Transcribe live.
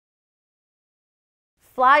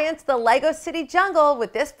Fly into the Lego City jungle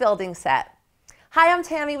with this building set. Hi, I'm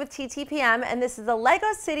Tammy with TTPM, and this is the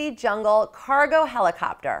Lego City Jungle Cargo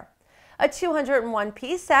Helicopter, a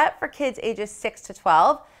 201-piece set for kids ages 6 to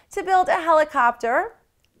 12 to build a helicopter,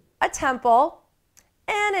 a temple,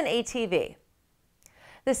 and an ATV.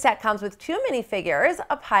 The set comes with 2 minifigures,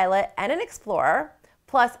 a pilot and an explorer,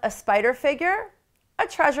 plus a spider figure, a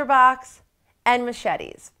treasure box, and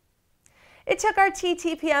machetes. It took our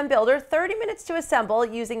TTPM builder 30 minutes to assemble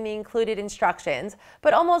using the included instructions,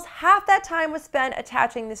 but almost half that time was spent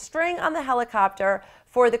attaching the string on the helicopter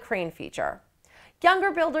for the crane feature.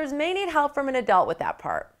 Younger builders may need help from an adult with that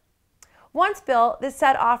part. Once built, this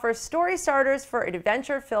set offers story starters for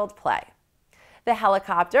adventure-filled play. The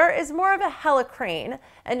helicopter is more of a helicrane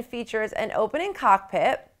and features an opening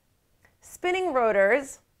cockpit, spinning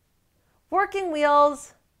rotors, working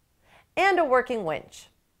wheels, and a working winch.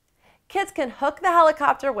 Kids can hook the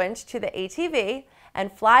helicopter winch to the ATV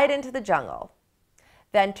and fly it into the jungle.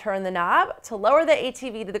 Then turn the knob to lower the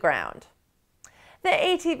ATV to the ground. The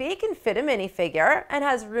ATV can fit a minifigure and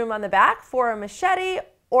has room on the back for a machete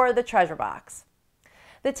or the treasure box.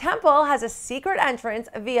 The temple has a secret entrance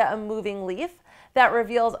via a moving leaf that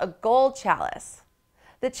reveals a gold chalice.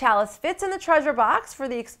 The chalice fits in the treasure box for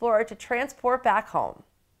the explorer to transport back home.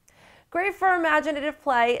 Great for imaginative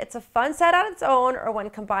play, it's a fun set on its own or when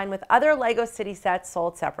combined with other Lego City sets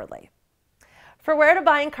sold separately. For where to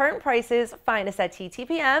buy and current prices, find us at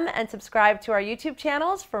TTPM and subscribe to our YouTube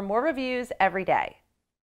channels for more reviews every day.